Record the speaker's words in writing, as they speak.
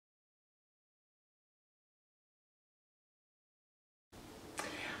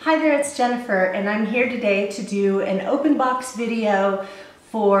Hi there, it's Jennifer, and I'm here today to do an open box video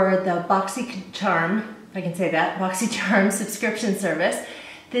for the BoxyCharm, if I can say that, BoxyCharm subscription service.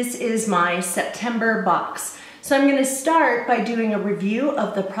 This is my September box. So I'm going to start by doing a review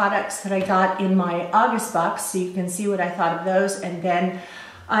of the products that I got in my August box so you can see what I thought of those, and then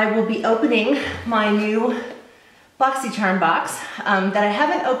I will be opening my new BoxyCharm box that I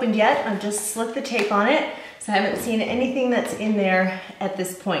haven't opened yet. I've just slipped the tape on it, so I haven't seen anything that's in there at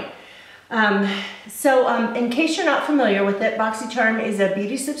this point. In case you're not familiar with it, BoxyCharm is a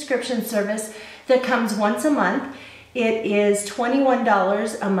beauty subscription service that comes once a month. It is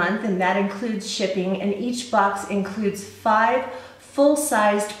 $21 a month, and that includes shipping, and each box includes 5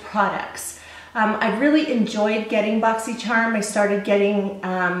 full-sized products. I've really enjoyed getting BoxyCharm. I started getting,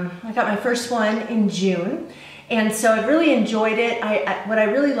 I got my first one in June, and so I've really enjoyed it. What I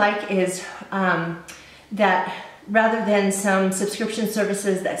really like is that rather than some subscription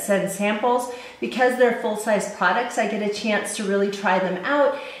services that send samples, because they're full-size products, I get a chance to really try them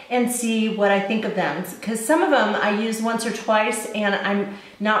out and see what I think of them. Because some of them I use once or twice and I'm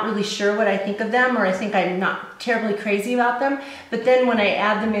not really sure what I think of them, or I think I'm not terribly crazy about them. But then when I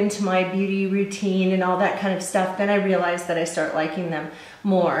add them into my beauty routine and all that kind of stuff, then I realize that I start liking them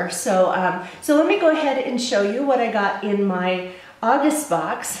more. So let me go ahead and show you what I got in my August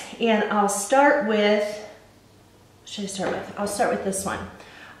box, and I'll start with, I'll start with this one.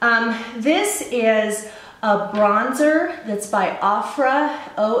 This is a bronzer that's by Ofra,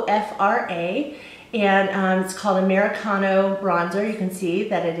 O-F-R-A, and it's called Americano Bronzer. You can see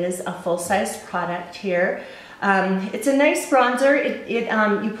that it is a full-sized product here. It's a nice bronzer.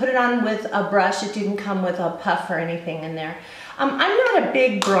 You put it on with a brush. It didn't come with a puff or anything in there. I'm not a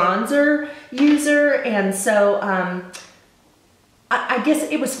big bronzer user, and so I guess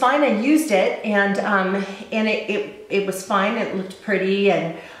it was fine. I used it, and it was fine. It looked pretty,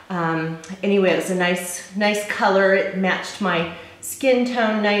 and anyway, it was a nice color. It matched my skin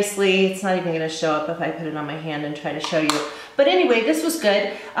tone nicely. It's not even going to show up if I put it on my hand and try to show you. But anyway, this was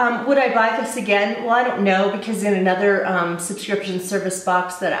good. Would I buy this again? Well, I don't know, because in another subscription service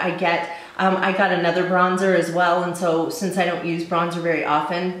box that I get, I got another bronzer as well, and so since I don't use bronzer very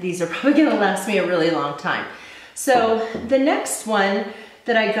often, these are probably going to last me a really long time. So the next one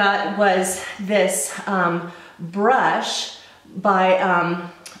that I got was this brush by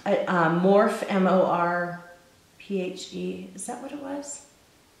Morphe, M-O-R-P-H-E. Is that what it was?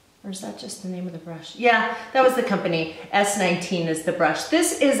 Or is that just the name of the brush? Yeah, that was the company. S19 is the brush.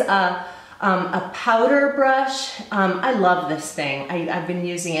 This is a powder brush. I love this thing. I've been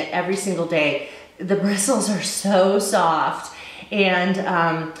using it every single day. The bristles are so soft, and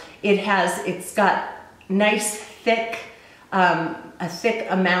it's got nice thick, a thick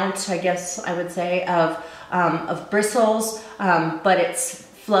amount, I guess I would say, of bristles, but it's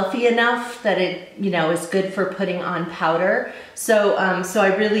fluffy enough that it, is good for putting on powder. So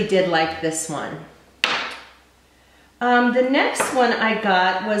I really did like this one. The next one I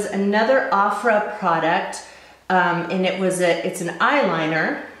got was another Ofra product, and it's an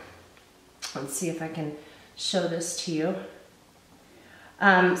eyeliner. Let's see if I can show this to you.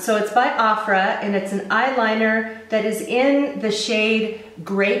 So it's by Ofra, and it's an eyeliner that is in the shade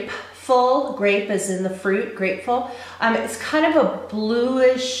Grapeful. Grape as in the fruit, Grapeful. It's kind of a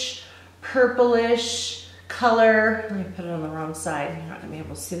bluish, purplish color. Let me put it on the wrong side. You're not going to be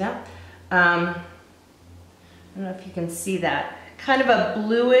able to see that. I don't know if you can see that. Kind of a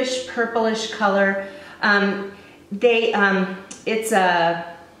bluish, purplish color. It's a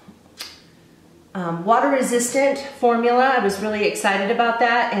water-resistant formula. I was really excited about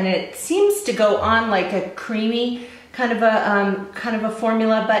that, and it seems to go on like a creamy kind of a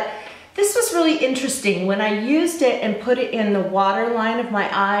formula. But this was really interesting. When I used it and put it in the water line of my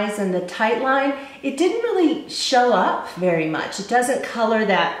eyes and the tight line, it didn't really show up very much. It doesn't color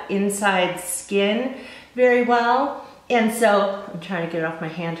that inside skin very well, and so I'm trying to get it off my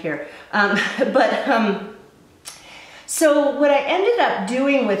hand here. So what I ended up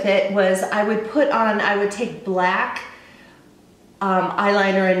doing with it was I would take black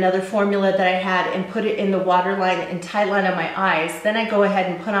eyeliner, another formula that I had, and put it in the waterline and tight line on my eyes. Then I go ahead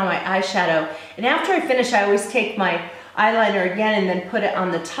and put on my eyeshadow. And after I finish, I always take my eyeliner again and then put it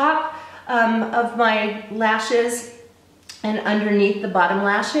on the top of my lashes and underneath the bottom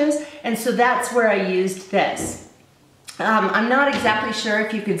lashes. And so that's where I used this. I'm not exactly sure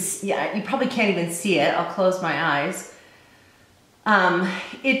if you can see, yeah, you probably can't even see it. I'll close my eyes.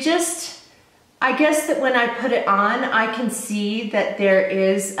 I guess that when I put it on, I can see that there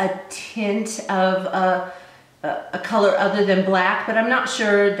is a tint of a color other than black, but I'm not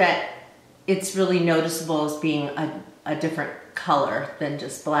sure that it's really noticeable as being a different color than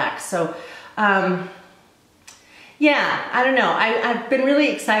just black. So, yeah, I don't know. I've been really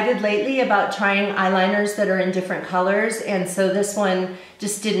excited lately about trying eyeliners that are in different colors, and so this one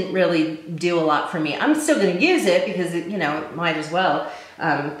just didn't really do a lot for me. I'm still going to use it because it, you know, it might as well.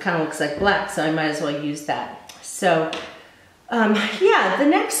 Kind of looks like black, so I might as well use that. So, yeah, the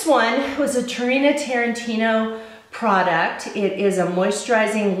next one was a Tarina Tarantino product. It is a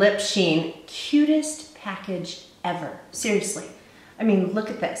moisturizing lip sheen. Cutest package ever. Seriously. I mean, look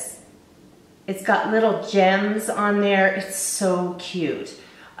at this. It's got little gems on there. It's so cute.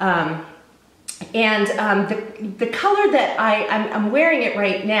 The color that I'm wearing it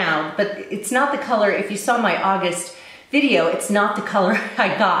right now, but it's not the color, if you saw my August video, it's not the color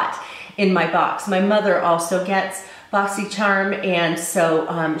I got in my box. My mother also gets BoxyCharm, and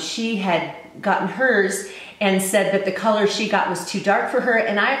so she had gotten hers and said that the color she got was too dark for her,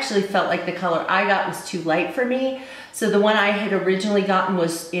 and I actually felt like the color I got was too light for me. So the one I had originally gotten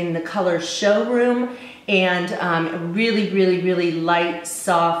was in the color Showroom, and really, really, really light,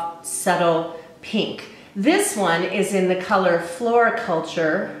 soft, subtle pink. This one is in the color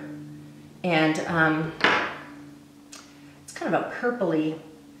Floriculture, and it's kind of a purpley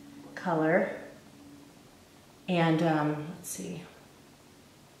color. And let's see,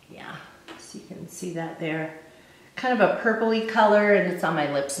 yeah, so you can see that there. Kind of a purpley color, and it's on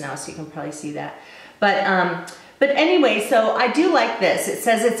my lips now, so you can probably see that. But anyway, so I do like this. It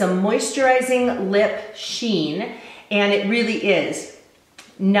says it's a moisturizing lip sheen, and it really is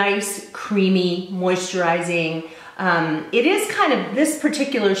nice, creamy, moisturizing. It is kind of, this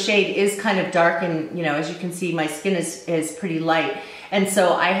particular shade is kind of dark, and you know, as you can see, my skin is pretty light. And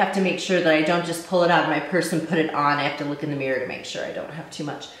so I have to make sure that I don't just pull it out of my purse and put it on. I have to look in the mirror to make sure I don't have too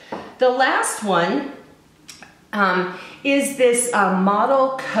much. The last one is this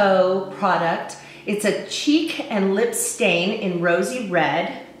Model Co. product. It's a cheek and lip stain in rosy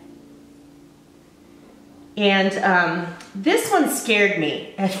red. And this one scared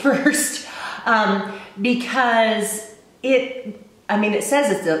me at first because it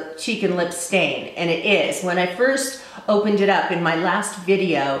says it's a cheek and lip stain, and it is. When I first opened it up in my last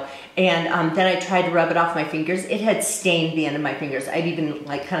video, and then I tried to rub it off my fingers, it had stained the end of my fingers. I'd even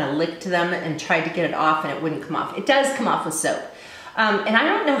like kind of licked them and tried to get it off, and it wouldn't come off. It does come off with soap. And I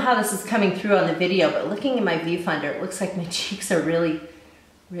don't know how this is coming through on the video, but looking in my viewfinder, it looks like my cheeks are really,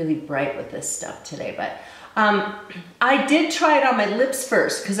 really bright with this stuff today. But I did try it on my lips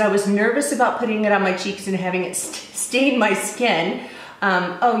first because I was nervous about putting it on my cheeks and having it stain my skin.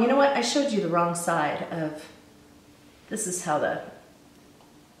 Oh, you know what? I showed you the wrong side of, this is how the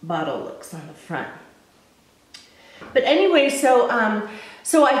bottle looks on the front. But anyway, so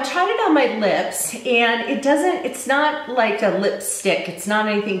I tried it on my lips, and it's not like a lipstick. It's not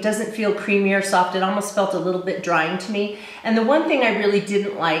anything, it doesn't feel creamy or soft. It almost felt a little bit drying to me. And the one thing I really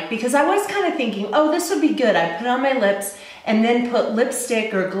didn't like, because I was kind of thinking, oh, this would be good. I'd put it on my lips and then put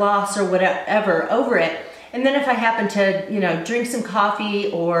lipstick or gloss or whatever over it. And then if I happen to, you know, drink some coffee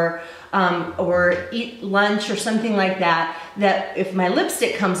or eat lunch or something like that, that if my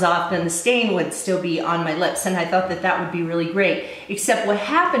lipstick comes off, then the stain would still be on my lips. And I thought that that would be really great. Except what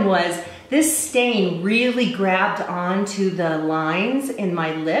happened was this stain really grabbed onto the lines in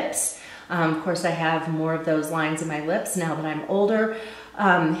my lips. Of course, I have more of those lines in my lips now that I'm older.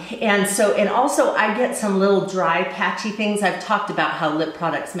 And also I get some little dry, patchy things. I've talked about how lip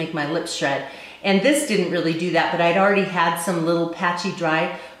products make my lips shred. And this didn't really do that, but I'd already had some little patchy,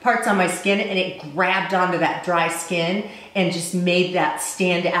 dry parts on my skin, and it grabbed onto that dry skin and just made that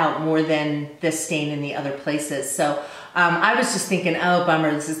stand out more than the stain in the other places. So I was just thinking, oh,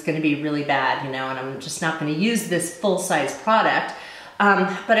 bummer, this is gonna be really bad, you know, and I'm just not gonna use this full-size product.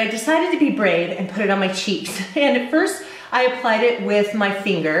 But I decided to be brave and put it on my cheeks. And at first, I applied it with my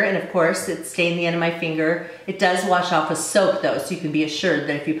finger, and of course, it stained the end of my finger. It does wash off with soap though, so you can be assured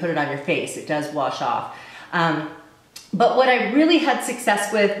that if you put it on your face, it does wash off. But what I really had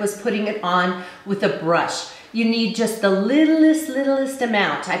success with was putting it on with a brush. You need just the littlest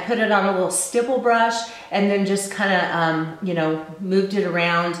amount. I put it on a little stipple brush and then just kind of, you know, moved it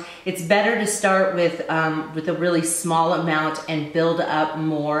around. It's better to start with a really small amount and build up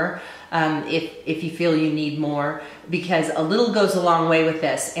more if you feel you need more, because a little goes a long way with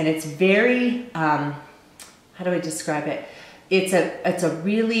this. And it's very, how do I describe it? It's a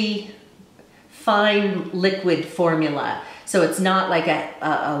really fine liquid formula. So it's not like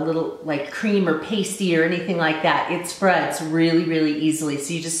a little like cream or pasty or anything like that. It spreads really, really easily.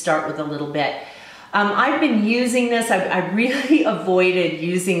 So you just start with a little bit. I've been using this. I really avoided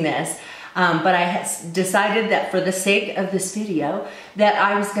using this But I decided that for the sake of this video, that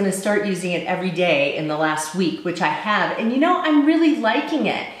I was gonna start using it every day in the last week, which I have. And you know, I'm really liking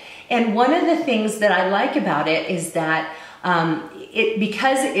it. And one of the things that I like about it is that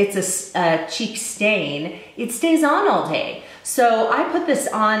because it's a cheek stain, it stays on all day. So I put this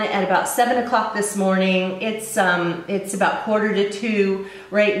on at about 7 o'clock this morning. It's about 1:45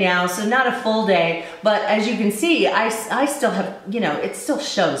 right now, so not a full day. But as you can see, I still have, you know, it still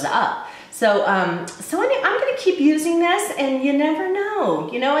shows up. So I'm gonna keep using this, and you never know.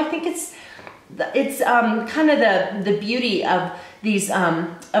 You know, I think it's kind of the beauty of these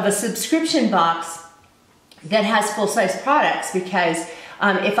of a subscription box that has full-size products, because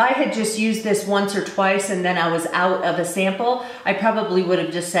if I had just used this once or twice and then I was out of a sample, I probably would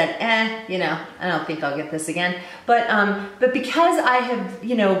have just said, you know, I don't think I'll get this again. But because I have,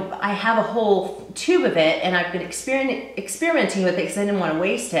 you know, I have a whole tube of it, and I've been experimenting with it because I didn't want to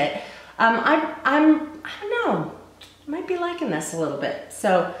waste it. I don't know, I might be liking this a little bit.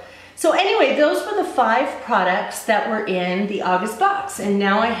 So anyway, those were the 5 products that were in the August box, and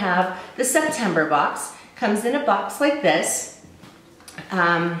now I have the September box. Comes in a box like this,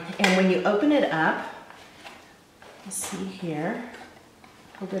 and when you open it up, let's see here,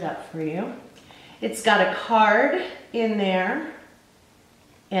 hold it up for you. It's got a card in there,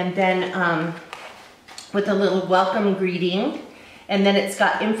 and then with a little welcome greeting, and then it's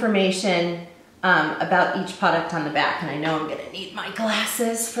got information about each product on the back, and I know I'm gonna need my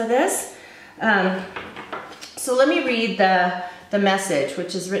glasses for this. So let me read the message,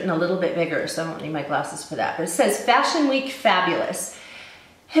 which is written a little bit bigger, so I don't need my glasses for that. But it says, Fashion Week Fabulous.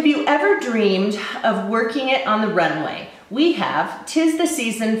 Have you ever dreamed of working it on the runway? We have. 'Tis the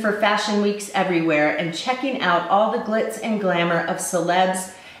season for fashion weeks everywhere, and checking out all the glitz and glamour of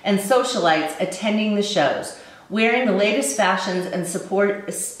celebs and socialites attending the shows, wearing the latest fashions and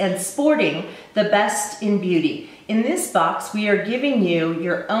sporting the best in beauty. In this box, we are giving you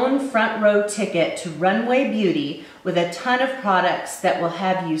your own front row ticket to runway beauty with a ton of products that will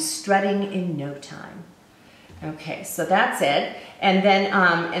have you strutting in no time. Okay, so that's it. And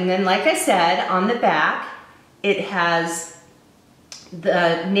then like I said, on the back, it has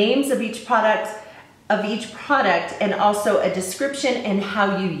the names of each product, and also a description and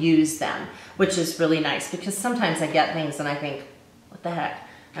how you use them, which is really nice, because sometimes I get things and I think, what the heck?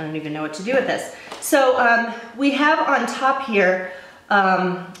 I don't even know what to do with this. So we have on top here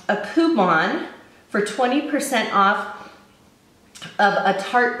a coupon for 20% off of a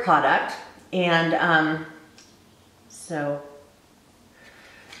Tarte product, and so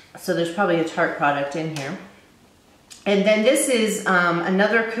there's probably a Tarte product in here. And then this is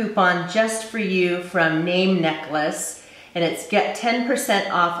another coupon just for you from Name Necklace, and it's get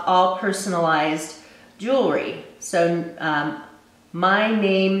 10% off all personalized jewelry. So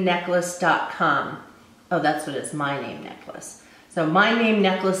mynamenecklace.com. Oh, that's what it is, My Name Necklace. So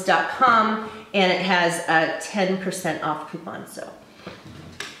mynamenecklace.com, and it has a 10% off coupon. So,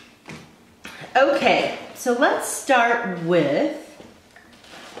 okay, so let's start with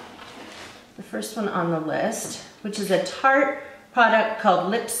the first one on the list, which is a Tarte product called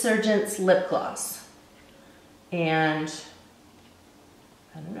Lip Surgence Lip Gloss. And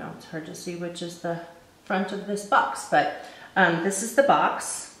I don't know, it's hard to see which is the front of this box, but this is the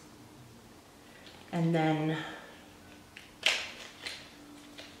box. And then,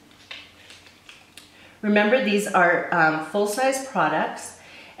 remember, these are full-size products.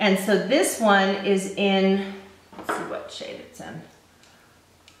 And so this one is in, let's see what shade it's in.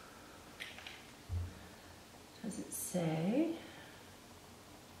 Does it say?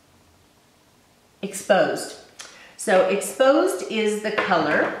 Exposed. So exposed is the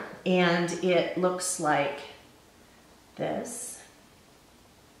color, and it looks like this.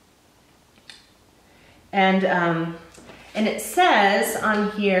 And it says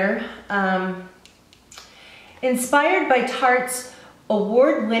on here, inspired by Tarte's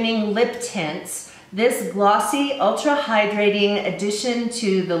award-winning lip tints, this glossy, ultra-hydrating addition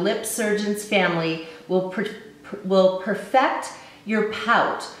to the Lip Surgence family will perfect your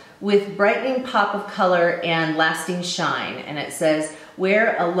pout with brightening pop of color and lasting shine. And it says,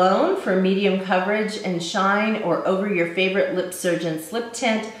 wear alone for medium coverage and shine, or over your favorite Lip Surgence lip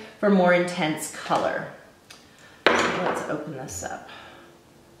tint for more intense color. So let's open this up.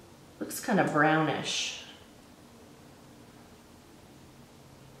 Looks kind of brownish.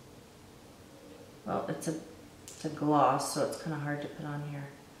 Well, it's a gloss, so it's kind of hard to put on here.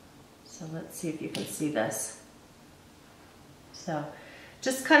 So let's see if you can see this. So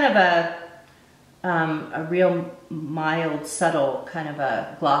just kind of a real mild, subtle kind of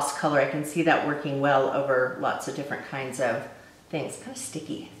a gloss color. I can see that working well over lots of different kinds of things. Kind of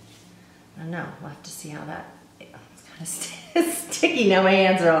sticky. I don't know, we'll have to see how that, it's kind of sticky. Now my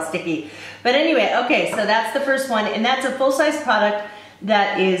hands are all sticky. But anyway, okay, so that's the first one, and that's a full-size product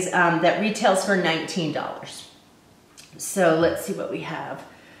that is, that retails for $19. So let's see what we have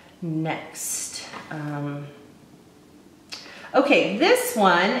next. Okay, this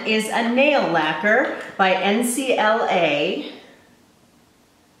one is a nail lacquer by NCLA.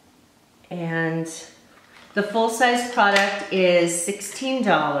 And the full-size product is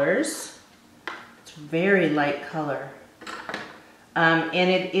 $16. It's very light color. And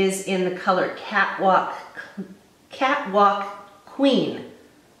it is in the color Catwalk Queen.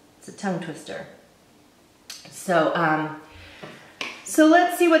 It's a tongue twister. So, so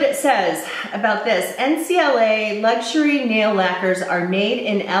let's see what it says about this. NCLA luxury nail lacquers are made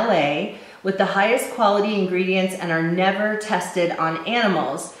in LA with the highest quality ingredients and are never tested on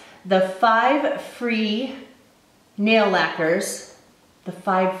animals. The 5 free nail lacquers, the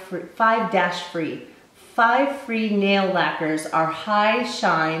 5 free nail lacquers are high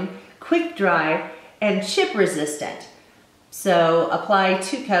shine, quick dry, and chip resistant. So apply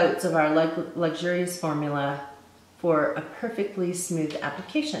 2 coats of our luxurious formula for a perfectly smooth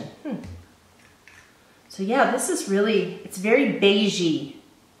application. So yeah, this is really, it's very beigey.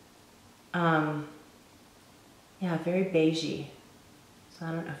 Yeah, very beigey. So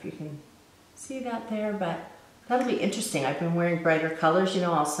I don't know if you can see that there, but that'll be interesting. I've been wearing brighter colors, you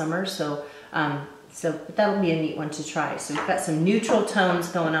know, all summer, so but that'll be a neat one to try. So we've got some neutral tones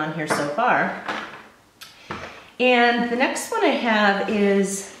going on here so far. And the next one I have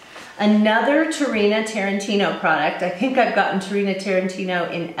is another Tarina Tarantino product. I think I've gotten Tarina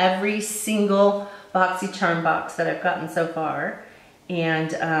Tarantino in every single BoxyCharm box that I've gotten so far.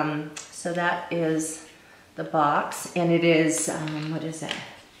 And so that is the box, and it is, what is it?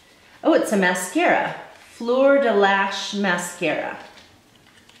 Oh, it's a mascara, Fleur de Lash mascara.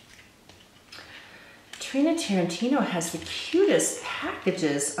 Tarina Tarantino has the cutest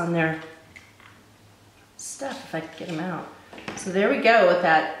packages on their stuff, if I could get them out. So there we go with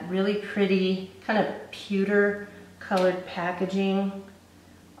that really pretty kind of pewter colored packaging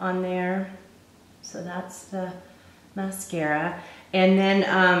on there. So that's the mascara. And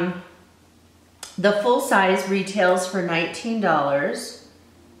then the full size retails for $19.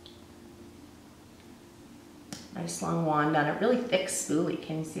 Nice long wand on it, really thick spoolie.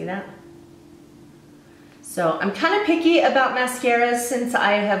 Can you see that? So I'm kind of picky about mascaras since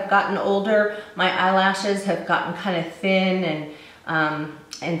I have gotten older. My eyelashes have gotten kind of thin,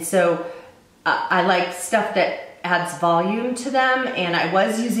 and so I like stuff that adds volume to them. And I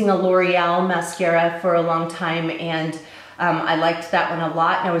was using a L'Oreal mascara for a long time, and I liked that one a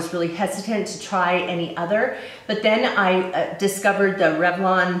lot, and I was really hesitant to try any other. But then I discovered the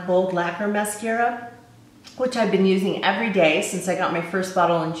Revlon Bold Lacquer Mascara, which I've been using every day since I got my first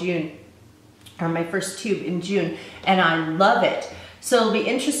bottle in June, or my first tube in June, and I love it. So it'll be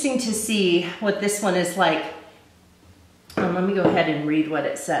interesting to see what this one is like. Let me go ahead and read what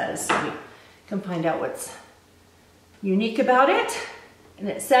it says so we can find out what's unique about it. And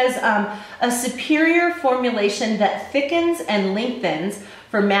it says, a superior formulation that thickens and lengthens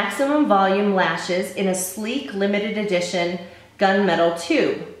for maximum volume lashes in a sleek limited edition gunmetal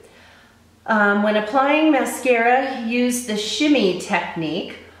tube. When applying mascara, use the shimmy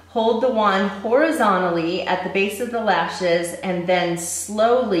technique. Hold the wand horizontally at the base of the lashes and then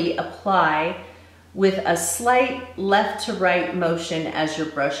slowly apply with a slight left to right motion as your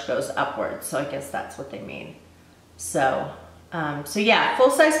brush goes upwards. So I guess that's what they mean. So, so yeah,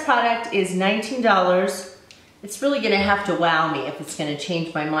 full-size product is $19. It's really gonna have to wow me if it's gonna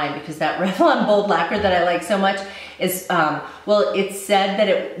change my mind, because that Revlon Bold Lacquer that I like so much is, well, it said that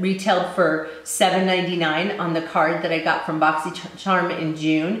it retailed for $7.99 on the card that I got from BoxyCharm in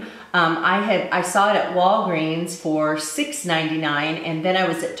June. I saw it at Walgreens for $6.99, and then I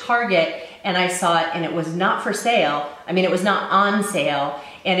was at Target and I saw it and it was not for sale. I mean, it was not on sale,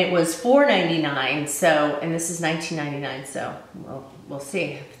 and it was $4.99. So, and this is $19.99. So we'll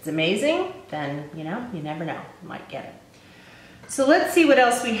see. If it's amazing, then, you know, you never know, you might get it. So let's see what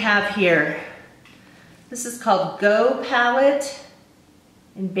else we have here. This is called Go Palette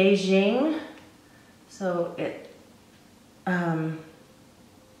in Beijing. So it, I'm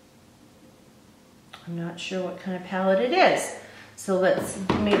not sure what kind of palette it is. So let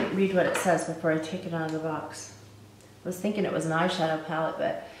me read what it says before I take it out of the box. I was thinking it was an eyeshadow palette,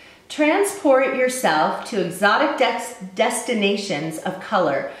 but transport yourself to exotic destinations of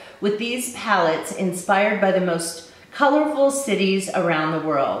color with these palettes inspired by the most colorful cities around the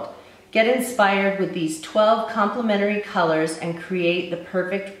world. Get inspired with these 12 complementary colors and create the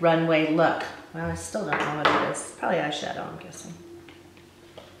perfect runway look. Well, I still don't know what it is. It's probably eyeshadow, I'm guessing.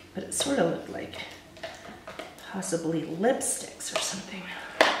 but it sort of looked like possibly lipsticks or something.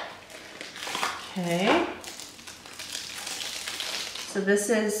 Okay. So this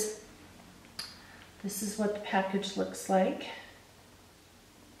is what the package looks like.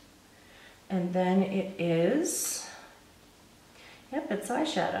 And then it is, yep, it's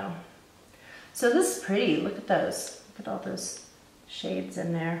eyeshadow. So this is pretty. Look at those. Look at all those shades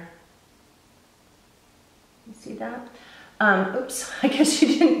in there. You see that? Oops, I guess you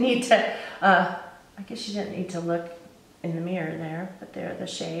didn't need to look in the mirror there, but there are the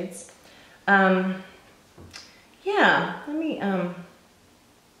shades. Yeah, let me,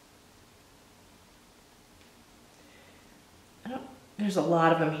 there's a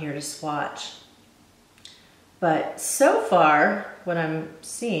lot of them here to swatch. But so far, what I'm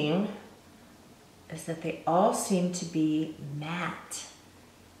seeing is that they all seem to be matte,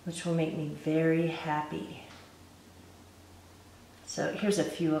 which will make me very happy. So here's a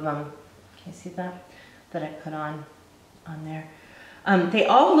few of them. Can you see that? That I put on there. They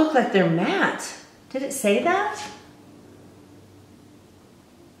all look like they're matte. Did it say that?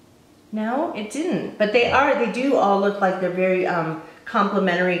 No, it didn't. But they do all look like they're very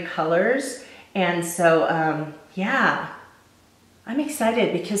complementary colors. And so, yeah, I'm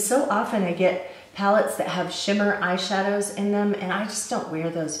excited because so often I get palettes that have shimmer eyeshadows in them, and I just don't wear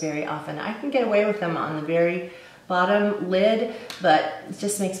those very often. I can get away with them on the very bottom lid, but it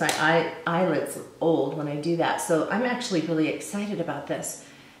just makes my eyelids old when I do that. So I'm actually really excited about this.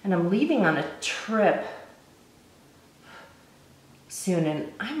 And I'm leaving on a trip soon,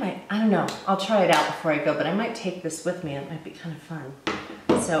 and I don't know, I'll try it out before I go, but I might take this with me. It might be kind of fun.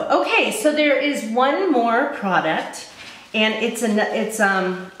 So, okay, so there is one more product, and it's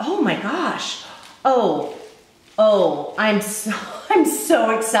oh my gosh. Oh, I'm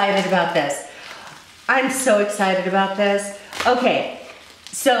so excited about this. I'm so excited about this. Okay,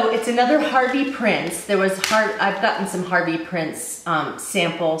 so it's another Harvey Prince. I've gotten some Harvey Prince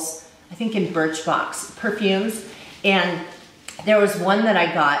samples, I think in Birchbox perfumes, and there was one that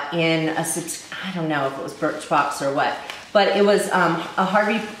I got in I don't know if it was Birchbox or what, but it was a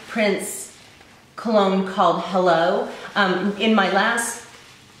Harvey Prince cologne called Hello. In my last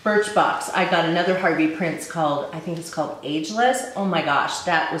Birchbox, I got another Harvey Prince I think it's called Ageless. Oh my gosh,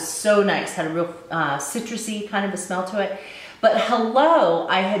 that was so nice. Had a real citrusy kind of a smell to it. But Hello,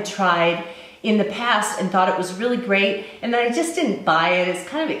 I had tried in the past and thought it was really great, and then I just didn't buy it. It's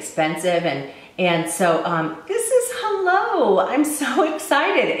kind of expensive, and so this is Hello. I'm so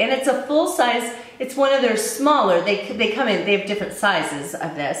excited, and it's a full size. It's one of their smaller. They have different sizes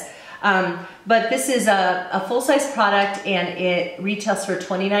of this. But this is a full-size product, and it retails for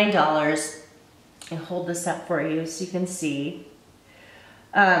 $29. I'll hold this up for you so you can see.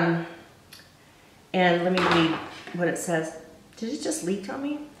 And let me read what it says. Did it just leak on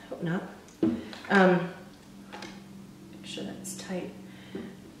me? I hope not. Make sure that's tight.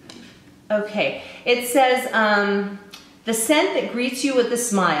 Okay, it says, the scent that greets you with a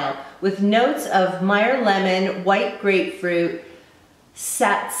smile, with notes of Meyer lemon, white grapefruit,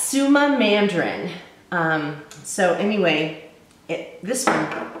 Satsuma mandarin. So anyway, this one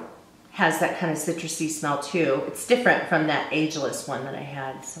has that kind of citrusy smell too. It's different from that Ageless one that I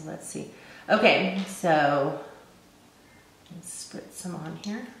had. So let's see. Okay, so let's spritz some on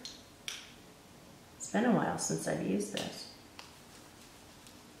here. It's been a while since I've used this.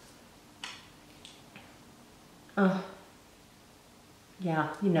 Oh,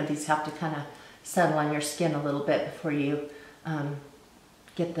 yeah, you know, these have to kind of settle on your skin a little bit before you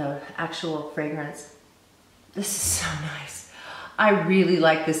get the actual fragrance. This is so nice. I really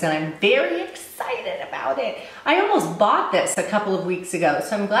like this, and I'm very excited about it. I almost bought this a couple of weeks ago,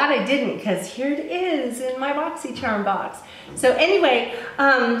 so I'm glad I didn't, because here it is in my BoxyCharm box. So anyway,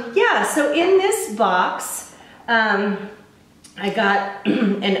 yeah, so in this box, I got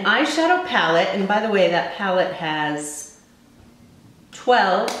an eyeshadow palette, and by the way, that palette has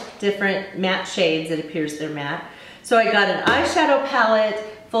 12 different matte shades. It appears they're matte. So I got an eyeshadow palette,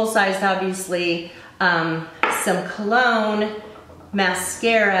 full-sized obviously, some cologne,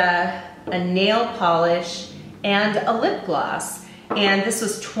 mascara, a nail polish, and a lip gloss. And this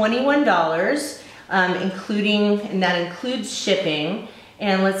was $21, and that includes shipping.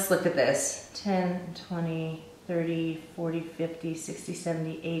 And let's look at this. 10, 20, 30, 40, 50, 60,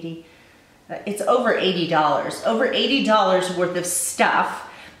 70, 80. It's over $80. Over $80 worth of stuff,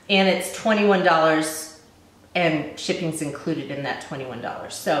 and it's $21, and shipping's included in that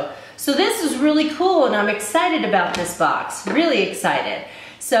 $21. So this is really cool, and I'm excited about this box. Really excited.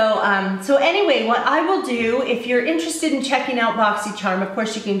 So anyway, what I will do, if you're interested in checking out BoxyCharm, of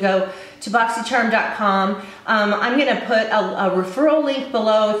course you can go to BoxyCharm.com. I'm going to put a referral link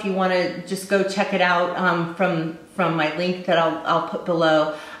below if you want to just go check it out from my link that I'll put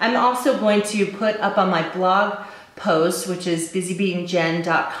below. I'm also going to put up on my blog post, which is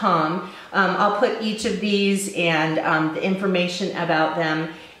busybeingjen.com. I'll put each of these and the information about them.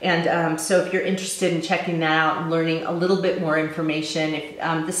 And so if you're interested in checking that out and learning a little bit more information,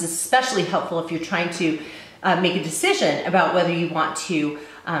 this is especially helpful if you're trying to make a decision about whether you want to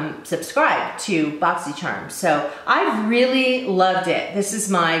subscribe to BoxyCharm. So I've really loved it. This is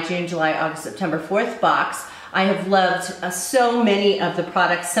my June, July, August, September 4th box. I have loved so many of the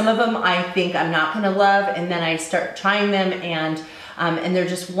products. Some of them I think I'm not going to love, and then I start trying them and they're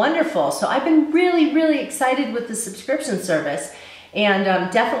just wonderful. So I've been really, really excited with the subscription service, and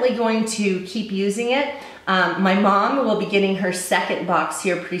definitely going to keep using it. My mom will be getting her second box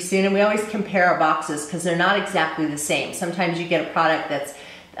here pretty soon, and we always compare our boxes because they're not exactly the same. Sometimes you get a product that's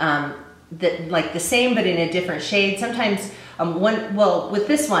like the same but in a different shade. Sometimes with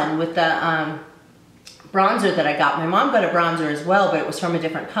this one, with the bronzer that I got, my mom got a bronzer as well, but it was from a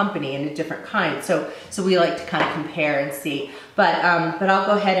different company and a different kind. So we like to kind of compare and see. But I'll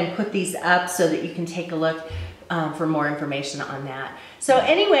go ahead and put these up so that you can take a look for more information on that. So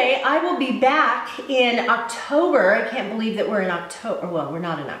anyway, I will be back in October. I can't believe that we're in October. Well, we're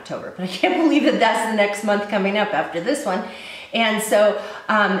not in October, but I can't believe that that's the next month coming up after this one. And so,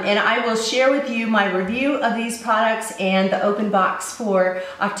 and I will share with you my review of these products and the open box for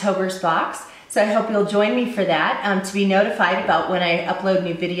October's box. So I hope you'll join me for that, to be notified about when I upload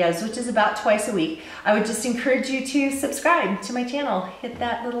new videos, which is about twice a week. I would just encourage you to subscribe to my channel. Hit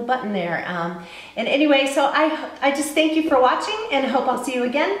that little button there. And anyway, so I just thank you for watching, and hope I'll see you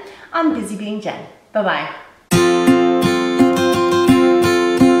again on Busy Being Jen. Bye-bye.